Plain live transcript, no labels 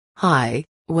Hi,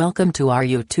 welcome to our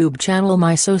YouTube channel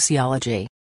My Sociology.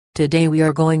 Today we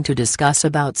are going to discuss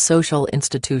about social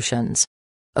institutions.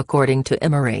 According to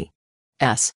Emery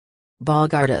S.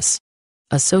 Bogardus,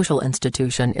 a social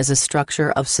institution is a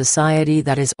structure of society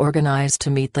that is organized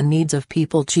to meet the needs of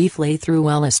people chiefly through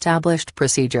well-established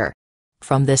procedure.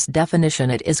 From this definition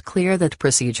it is clear that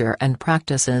procedure and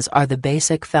practices are the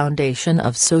basic foundation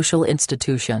of social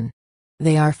institution.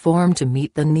 They are formed to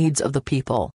meet the needs of the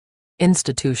people.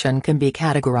 Institution can be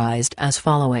categorized as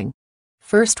following.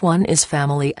 First one is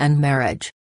family and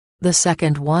marriage. The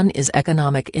second one is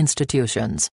economic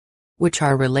institutions, which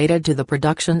are related to the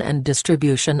production and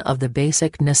distribution of the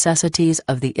basic necessities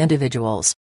of the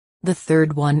individuals. The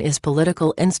third one is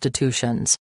political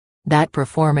institutions, that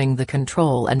performing the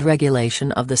control and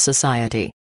regulation of the society.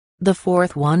 The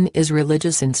fourth one is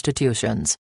religious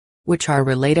institutions, which are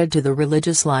related to the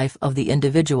religious life of the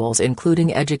individuals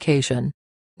including education.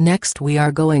 Next we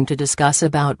are going to discuss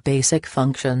about basic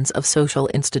functions of social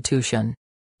institution.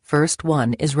 First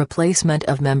one is replacement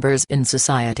of members in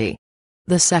society.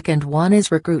 The second one is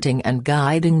recruiting and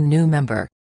guiding new member.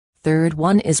 Third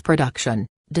one is production,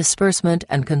 disbursement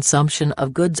and consumption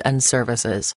of goods and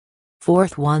services.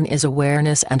 Fourth one is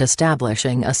awareness and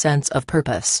establishing a sense of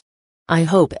purpose. I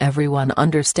hope everyone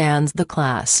understands the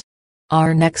class.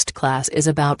 Our next class is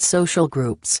about social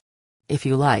groups. If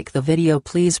you like the video,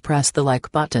 please press the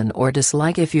like button or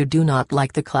dislike if you do not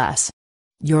like the class.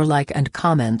 Your like and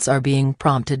comments are being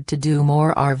prompted to do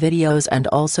more our videos, and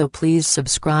also please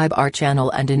subscribe our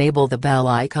channel and enable the bell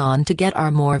icon to get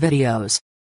our more videos.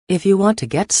 If you want to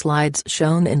get slides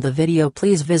shown in the video,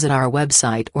 please visit our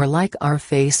website or like our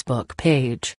Facebook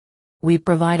page. We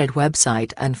provided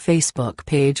website and Facebook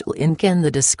page link in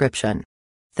the description.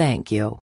 Thank you.